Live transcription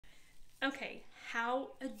Okay,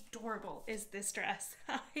 how adorable is this dress?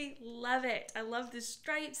 I love it. I love the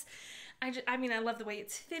stripes. I mean, I love the way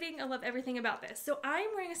it's fitting. I love everything about this. So I'm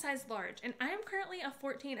wearing a size large, and I am currently a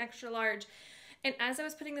 14 extra large. And as I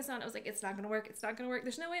was putting this on, I was like, it's not gonna work. It's not gonna work.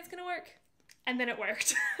 There's no way it's gonna work. And then it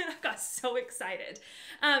worked. I got so excited.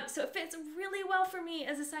 So it fits really well for me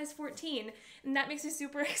as a size 14, and that makes me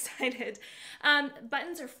super excited.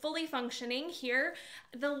 Buttons are fully functioning here.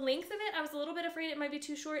 The length of it, I was a little bit afraid it might be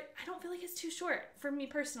too short. I don't feel like it's too short for me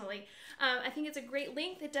personally. I think it's a great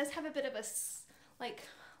length. It does have a bit of a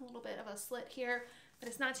little bit of a slit here, but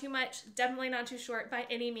it's not too much. Definitely not too short by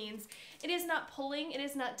any means. It is not pulling. It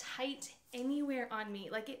is not tight anywhere on me.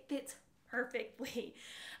 Like, it fits perfectly.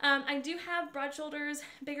 I do have broad shoulders,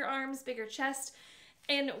 bigger arms, bigger chest,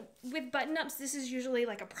 and with button-ups, this is usually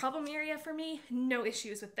like a problem area for me. No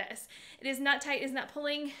issues with this. It is not tight, it is not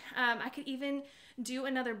pulling. I could even do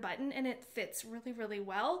another button and it fits really, really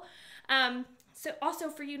well. So also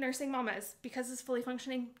for you nursing mamas, because it's fully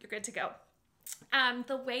functioning, you're good to go.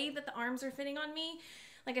 The way that the arms are fitting on me,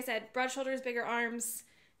 like I said, broad shoulders, bigger arms.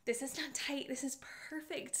 This is not tight. This is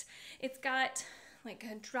perfect. It's got like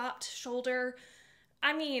a dropped shoulder.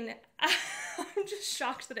 I mean, I'm just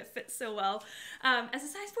shocked that it fits so well as a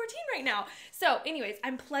size 14 right now. So anyways,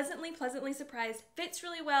 I'm pleasantly surprised. Fits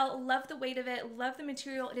really well. Love the weight of it. Love the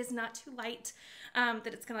material. It is not too light that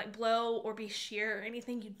it's gonna like blow or be sheer or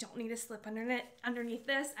anything. You don't need to slip underneath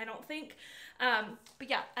this, I don't think. But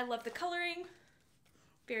yeah, I love the coloring.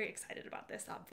 Very excited about this, obviously.